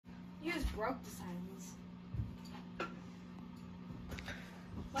You just broke the silence.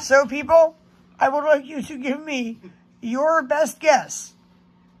 So, people, I would like you to give me your best guess.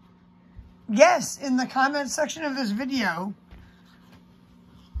 Guess in the comment section of this video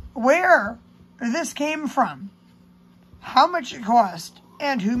where this came from, how much it cost,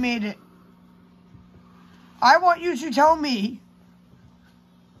 and who made it. I want you to tell me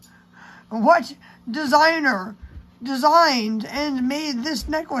what designer designed and made this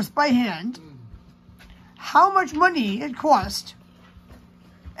necklace by hand, how much money it cost,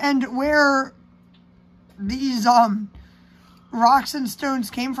 and where these rocks and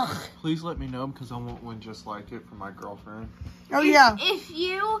stones came from. Please let me know, because I want one just like it for my girlfriend. Oh, yeah. If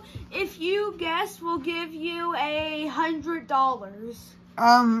you guess, we'll give you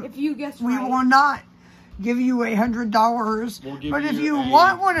 $100. If you guess we right. will not give you $100. But if you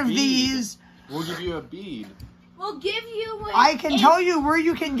want one of these, we'll give you a bead. We'll give you I can tell you where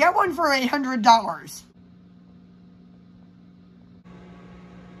you can get one for $100.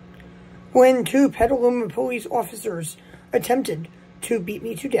 When two Petaluma police officers attempted to beat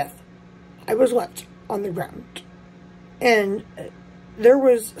me to death, I was left on the ground. And there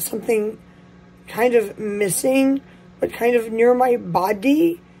was something kind of missing, but kind of near my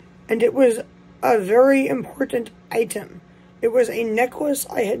body. And it was a very important item. It was a necklace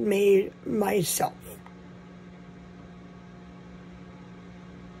I had made myself.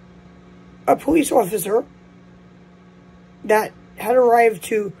 A police officer that had arrived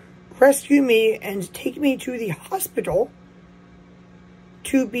to rescue me and take me to the hospital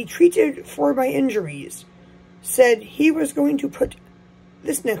to be treated for my injuries said he was going to put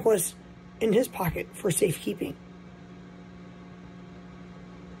this necklace in his pocket for safekeeping.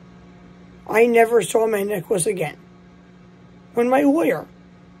 I never saw my necklace again. When my lawyer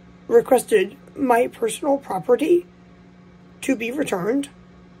requested my personal property to be returned,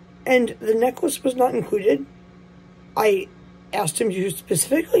 and the necklace was not included, I asked him to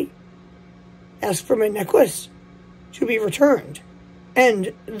specifically ask for my necklace to be returned.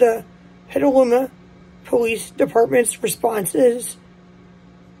 And the Petaluma Police Department's responses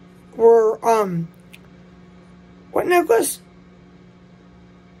were, what necklace?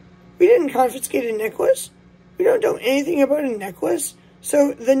 We didn't confiscate a necklace. We don't know anything about a necklace.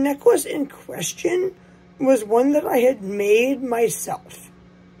 So the necklace in question was one that I had made myself.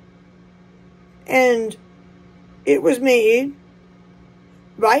 And it was made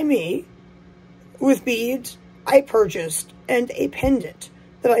by me with beads I purchased and a pendant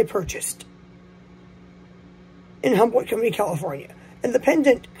that I purchased in Humboldt County, California. And the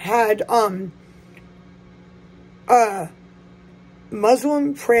pendant had a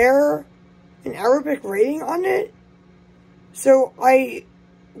Muslim prayer and Arabic writing on it. So I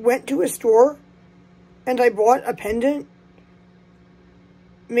went to a store and I bought a pendant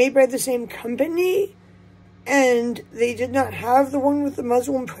made by the same company, and they did not have the one with the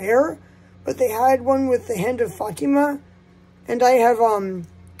Muslim prayer, but they had one with the hand of Fatima, and I have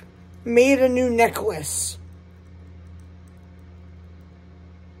made a new necklace.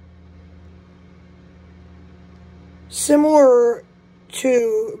 Similar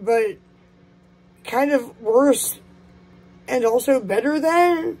to, but kind of worse and also better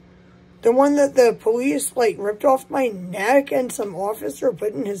than the one that the police, like, ripped off my neck and some officer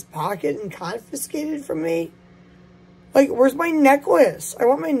put in his pocket and confiscated from me. Like, where's my necklace? I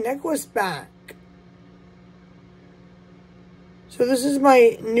want my necklace back. So this is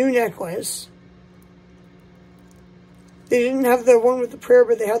my new necklace. They didn't have the one with the prayer,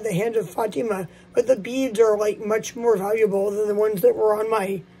 but they had the hand of Fatima. But the beads are, like, much more valuable than the ones that were on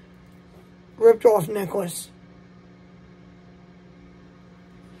my ripped off necklace.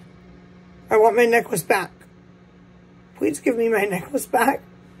 I want my necklace back. Please give me my necklace back.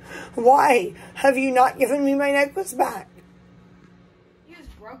 Why have you not given me my necklace back? You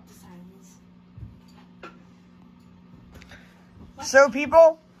just broke the silence. So,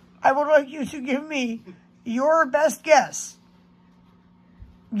 people, I would like you to give me your best guess.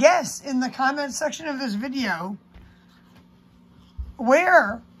 Guess in the comment section of this video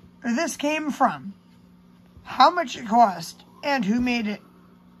where this came from, how much it cost, and who made it.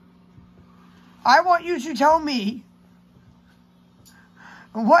 I want you to tell me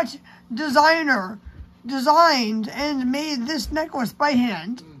what designer designed and made this necklace by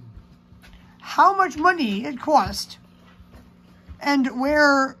hand, how much money it cost, and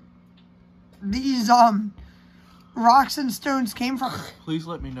where these rocks and stones came from. Please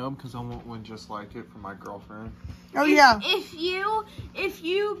let me know, because I want one just like it for my girlfriend. Oh, yeah. If you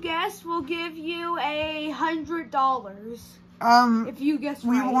guess, we'll give you $100. If you guess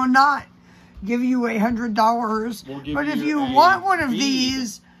we right. will not give you $100. We'll give but if you you a want one of bead.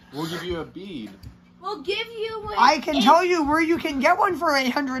 these, We'll give you a bead. We'll give you one. I can tell you where you can get one for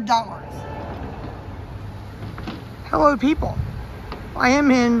 $800. Hello, people. I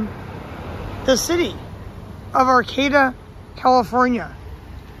am in the city of Arcata, California.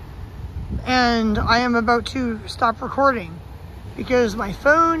 And I am about to stop recording because my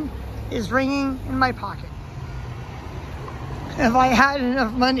phone is ringing in my pocket. If I had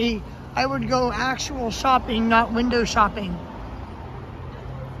enough money, I would go actual shopping, not window shopping.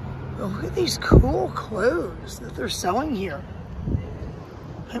 But look at these cool clothes that they're selling here.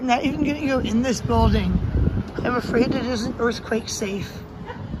 I'm not even going to go in this building. I'm afraid it isn't earthquake safe.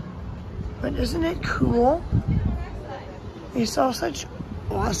 But isn't it cool? They sell such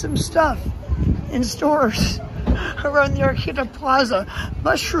awesome stuff in stores around the Arcata Plaza.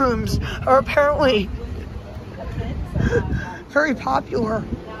 Mushrooms are apparently very popular.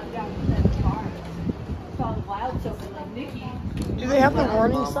 Do they have the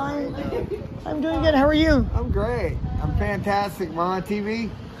warning sign? I'm doing good. How are you? I'm great. I'm fantastic. Am I on TV?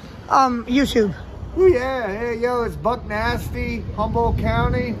 YouTube. Oh yeah. Hey, yo, it's Buck Nasty, Humboldt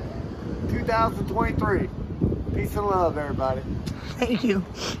County, 2023. Peace and love, everybody. Thank you.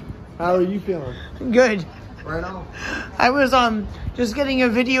 How are you feeling? Good. Right on. I was just getting a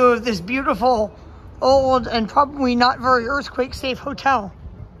video of this beautiful, old, and probably not very earthquake safe hotel.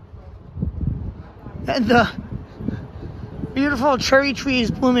 And the beautiful cherry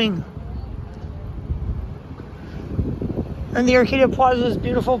trees blooming. And the Arcata Plaza's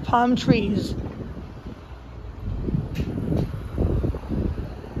beautiful palm trees.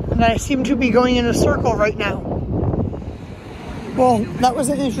 And I seem to be going in a circle right now. Well, that was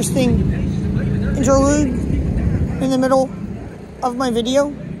an interesting interlude in the middle of my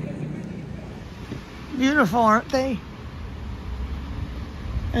video. Beautiful, aren't they?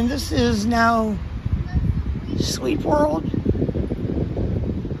 And this is now Sleep World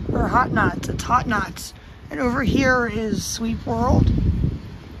or Hot Knots. It's Hot Knots. And over here is Sleep World.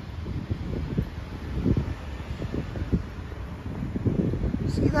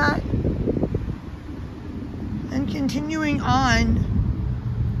 See that? And continuing on,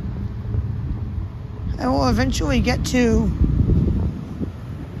 I will eventually get to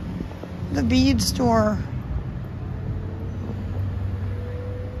the bead store.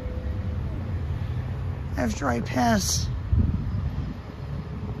 After I pass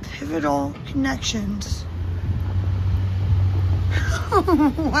Pivotal Connections.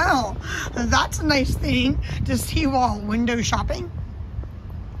 Wow, that's a nice thing to see while window shopping.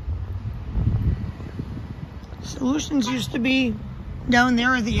 Solutions used to be down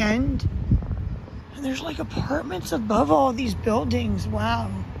there at the end. And there's like apartments above all these buildings. Wow.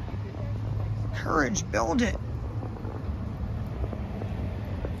 Courage, build it.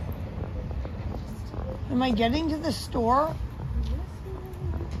 Am I getting to the store?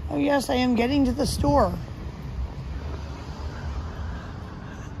 Oh yes, I am getting to the store.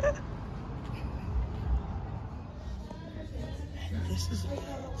 And this is it.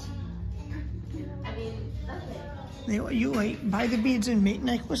 You like buy the beads and make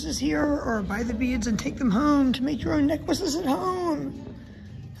necklaces here, or buy the beads and take them home to make your own necklaces at home.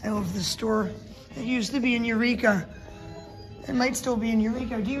 I love this store. It used to be in Eureka. It might still be in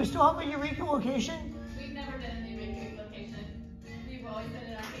Eureka. Do you still have a Eureka location? We've never been in a Eureka location. We've always been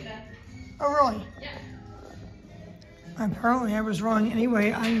in Arcata. Oh really? Yeah. Apparently I was wrong.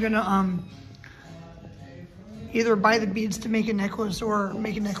 Anyway, I'm gonna either buy the beads to make a necklace or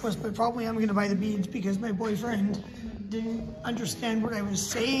make a necklace, but probably I'm gonna buy the beads because my boyfriend didn't understand what I was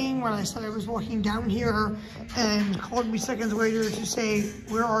saying when I said I was walking down here and called me seconds later to say,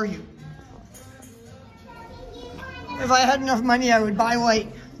 where are you? If I had enough money, I would buy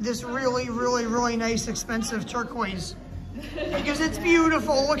like this really, really, really nice expensive turquoise because it's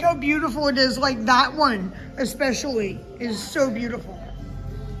beautiful. Look how beautiful it is. Like that one especially is so beautiful.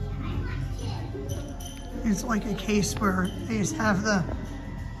 It's like a case where they just have the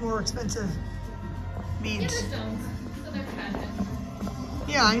more expensive beads. Stones, so they're patented.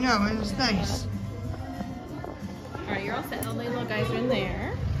 Yeah, I know, it was nice. Alright, you're all set. All the little guys are in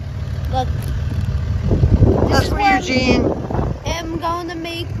there. Look. That's what Eugene I'm going to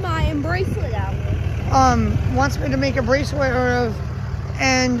make my bracelet out of. wants me to make a bracelet out of.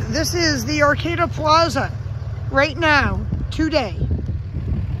 And this is the Arcata Plaza right now, today.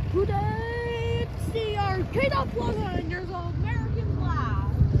 Today it's the Arcata Plaza and there's an American flag.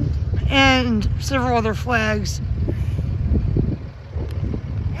 And several other flags.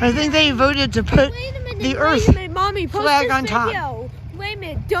 I think they voted to put the Earth Mommy, flag on top. Video. Wait a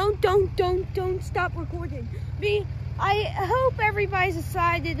minute, don't stop recording. I hope everybody's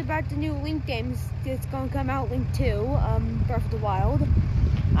excited about the new Link games that's gonna come out, Link 2, Breath of the Wild.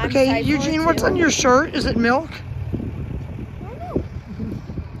 Okay, Eugene, what's on your shirt? Is it milk?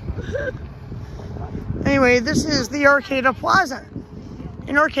 Anyway, this is the Arcata Plaza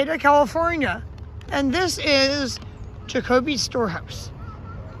in Arcata, California. And this is Jacoby's Storehouse.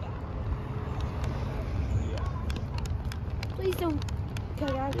 Please don't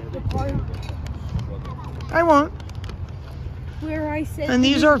cut out the part I won't. where I said. And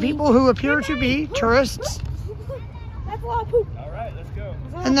these are people who appear to be tourists. That's a lot of poop. All right, let's go.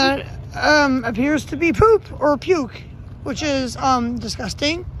 And that appears to be poop or puke, which is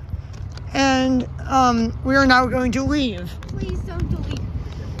disgusting. And we are now going to leave. Please don't delete.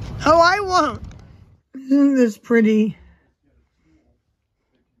 Oh, I won't. Isn't this pretty?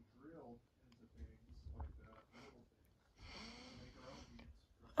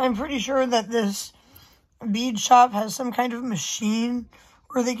 I'm pretty sure that this bead shop has some kind of machine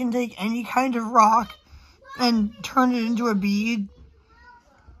where they can take any kind of rock and turn it into a bead.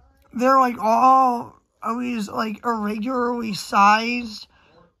 They're like always like irregularly sized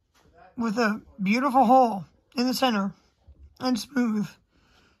with a beautiful hole in the center and smooth.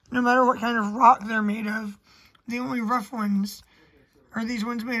 No matter what kind of rock they're made of. The only rough ones are these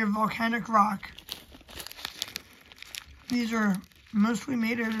ones made of volcanic rock. These are mostly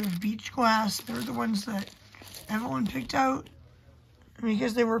made out of beach glass. They're the ones that Evelyn picked out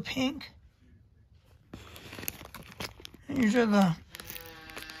because they were pink. And these are the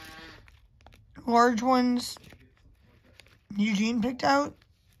large ones Eugene picked out.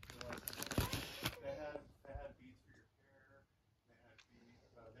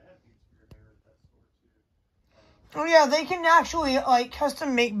 Oh yeah, they can actually like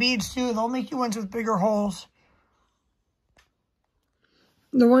custom make beads too. They'll make you ones with bigger holes.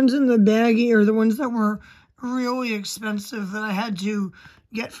 The ones in the baggie are the ones that were really expensive that I had to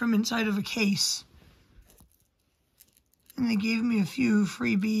get from inside of a case. And they gave me a few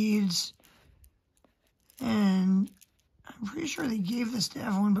free beads. And I'm pretty sure they gave this to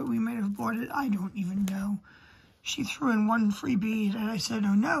Evelyn, but we might have bought it. I don't even know. She threw in one free bead and I said,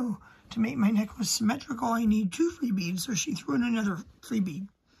 oh no. To make my necklace symmetrical, I need 2 free beads, so she threw in another free bead.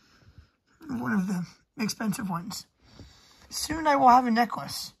 One of the expensive ones. Soon I will have a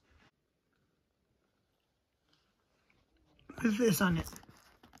necklace with this on it.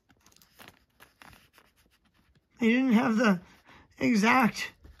 I didn't have the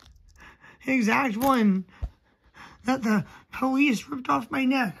exact one that the police ripped off my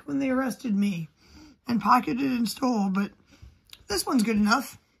neck when they arrested me and pocketed and stole, but this one's good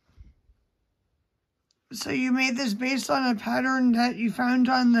enough. So you made this based on a pattern that you found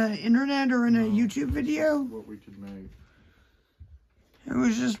on the internet or in a YouTube video? What we could make. It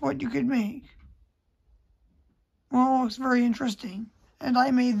was just what you could make. Well, it looks very interesting. And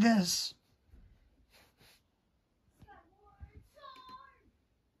I made this.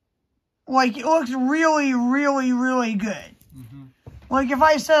 Like, it looks really, really, really good. Mm-hmm. Like, if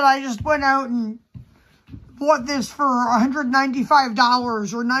I said I just went out and bought this for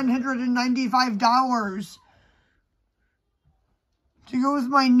 $195 or $995 to go with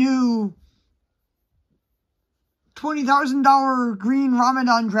my new $20,000 green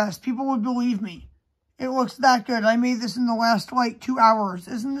Ramadan dress, people would believe me. It looks that good. I made this in the last, like, 2 hours.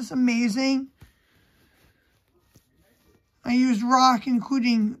 Isn't this amazing? I used rock,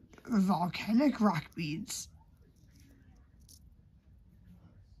 including volcanic rock beads.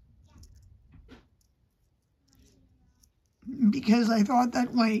 Because I thought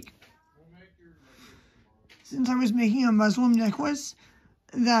that, like, since I was making a Muslim necklace,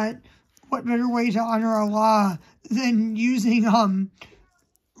 that what better way to honor Allah than using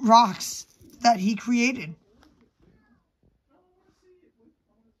rocks that he created.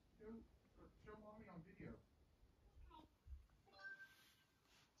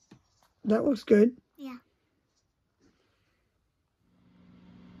 That looks good. Yeah.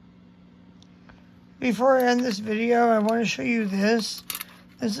 Before I end this video, I want to show you this.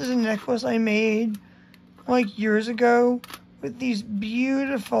 This is a necklace I made like years ago with these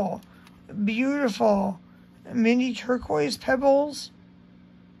beautiful, beautiful mini turquoise pebbles.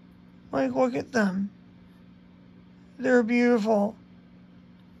 Like, look at them. They're beautiful.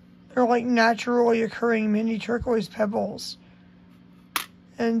 They're like naturally occurring mini turquoise pebbles.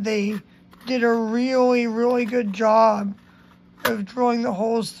 And they did a really, really good job of drawing the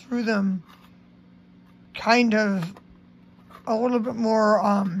holes through them. Kind of a little bit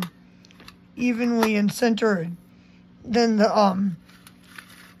more evenly and centered than the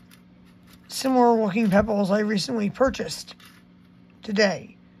similar looking pebbles I recently purchased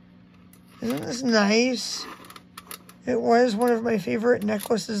today. Isn't this nice? It was one of my favorite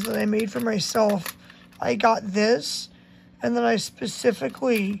necklaces that I made for myself. I got this And then I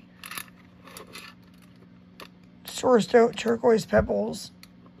specifically sourced out turquoise pebbles,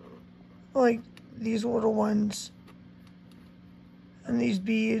 like these little ones, and these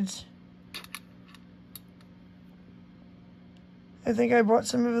beads. I think I bought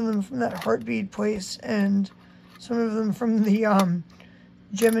some of them from that heart bead place, and some of them from the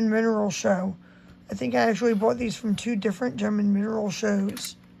Gem and Mineral show. I think I actually bought these from 2 different Gem and Mineral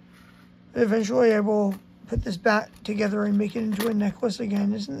shows. But eventually I will put this back together and make it into a necklace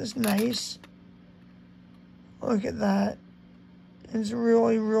again. Isn't this nice? Look at that. It's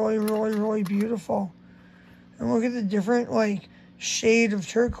really, really, really, really beautiful. And look at the different, like, shade of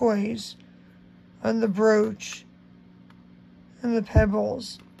turquoise on the brooch and the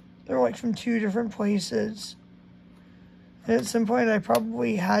pebbles. They're, like, from 2 different places. And at some point I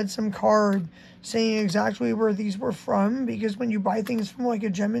probably had some card saying exactly where these were from, because when you buy things from, like, a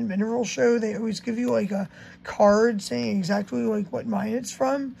Gem and Mineral show, they always give you, like, a card saying exactly, like, what mine it's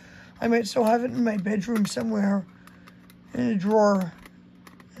from. I might still have it in my bedroom somewhere in a drawer,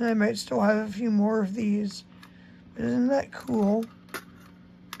 and I might still have a few more of these. But isn't that cool?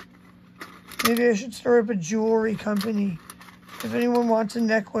 Maybe I should start up a jewelry company. If anyone wants a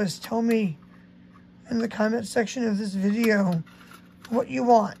necklace, tell me in the comment section of this video what you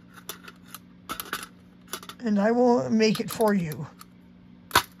want, and I will make it for you.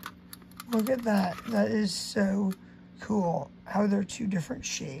 Look at that. That is so cool how they're 2 different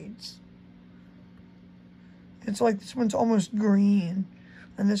shades. It's like this one's almost green,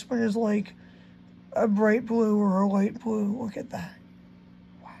 and this one is like a bright blue or a light blue. Look at that.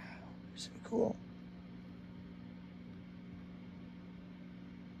 Wow, so cool.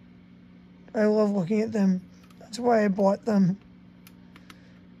 I love looking at them. That's why I bought them.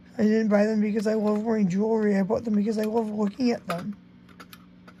 I didn't buy them because I love wearing jewelry. I bought them because I love looking at them.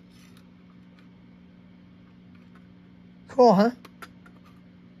 Cool, huh?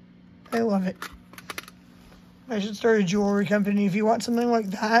 I love it. I should start a jewelry company. If you want something like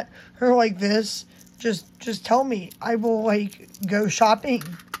that or like this, just tell me. I will, like, go shopping.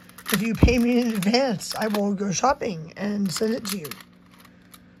 If you pay me in advance, I will go shopping and send it to you.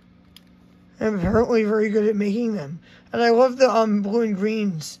 I'm apparently very good at making them. And I love the blue and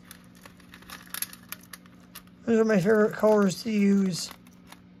greens. Those are my favorite colors to use.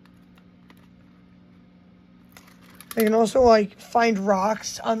 I can also, like, find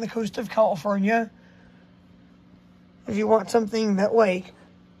rocks on the coast of California. If you want something that, like,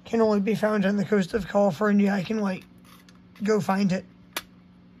 can only be found on the coast of California, I can, like, go find it.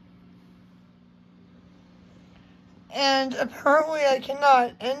 And apparently I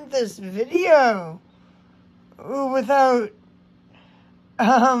cannot end this video without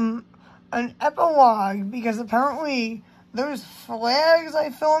an epilogue, because apparently those flags I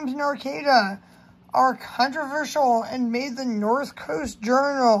filmed in Arcata are controversial and made the North Coast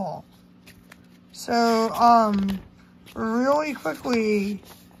Journal. So, really quickly,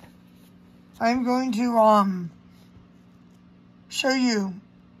 I'm going to show you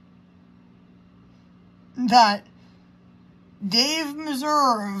that Dave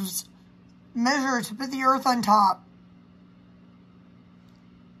Meserve's measure to put the earth on top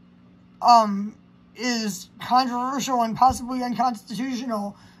is controversial and possibly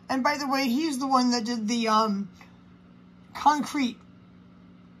unconstitutional. And by the way, he's the one that did the concrete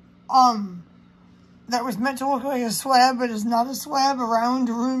that was meant to look like a slab but is not a slab around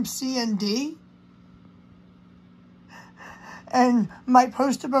room C and D. And my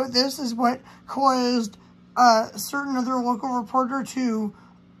post about this is what caused a certain other local reporter to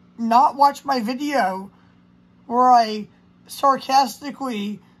not watch my video where I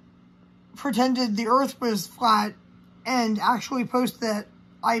sarcastically pretended the earth was flat and actually post that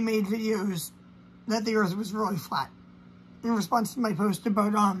I made videos that the earth was really flat in response to my post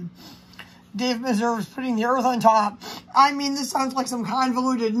about Dave Meserve's putting the earth on top. I mean, this sounds like some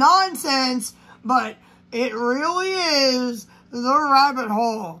convoluted nonsense, but it really is the rabbit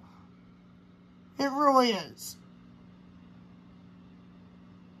hole. It really is.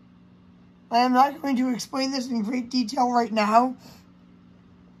 I am not going to explain this in great detail right now.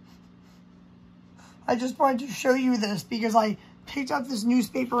 I just wanted to show you this because I picked up this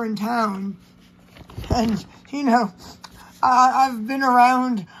newspaper in town. And, you know, I've been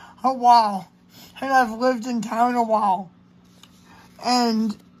around a while. And I've lived in town a while.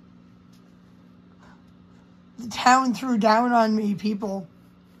 And the town threw down on me, people.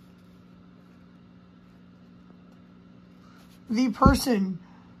 The person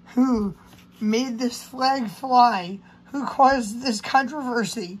who made this flag fly, who caused this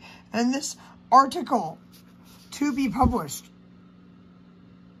controversy and this article to be published,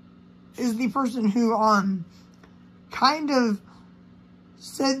 is the person who kind of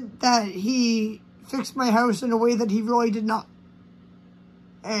said that he fixed my house in a way that he really did not.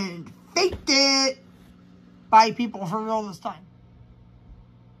 And faked it by people for real this time.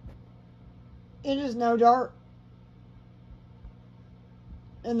 It is now dark.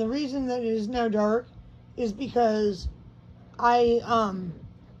 And the reason that it is now dark is because I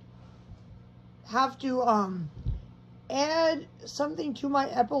have to add something to my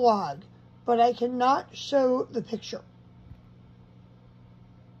epilogue, but I cannot show the picture.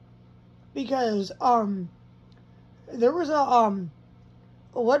 Because there was a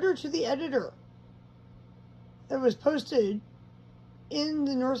letter to the editor that was posted in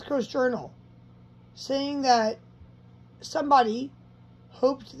the North Coast Journal saying that somebody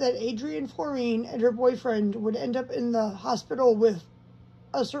hoped that Adrienne Floreen and her boyfriend would end up in the hospital with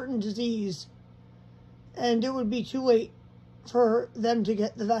a certain disease, and it would be too late for them to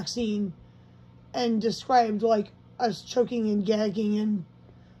get the vaccine, and described like us choking and gagging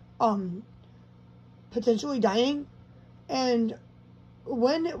and potentially dying. And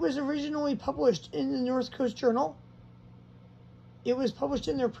when it was originally published in the North Coast Journal, it was published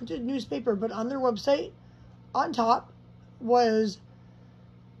in their printed newspaper, but on their website, on top, was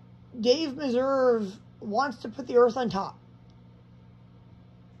Dave Meserve wants to put the earth on top.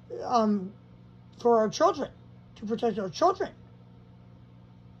 For our children, to protect our children.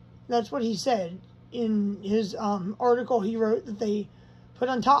 That's what he said in his article he wrote that they put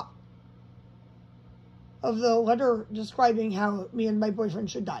on top of the letter describing how me and my boyfriend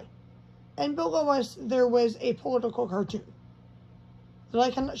should die. And below us, there was a political cartoon that I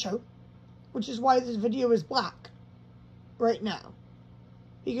cannot show, which is why this video is black right now.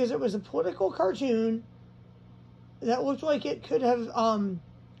 Because it was a political cartoon that looked like it could have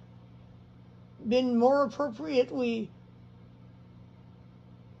been more appropriately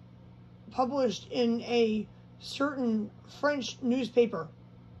published in a certain French newspaper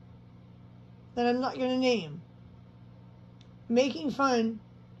that I'm not going to name, making fun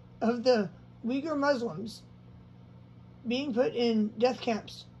of the Uyghur Muslims being put in death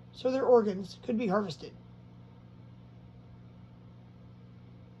camps so their organs could be harvested.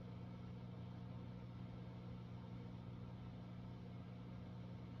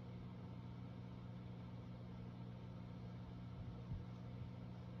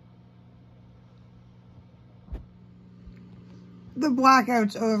 The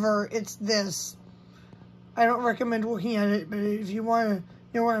blackout's over. It's this. I don't recommend looking at it, but if you want to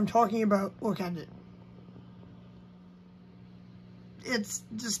know what I'm talking about, look at it. It's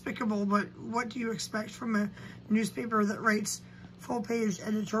despicable, but what do you expect from a newspaper that writes full-page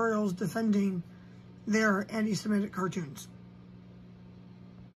editorials defending their anti-Semitic cartoons?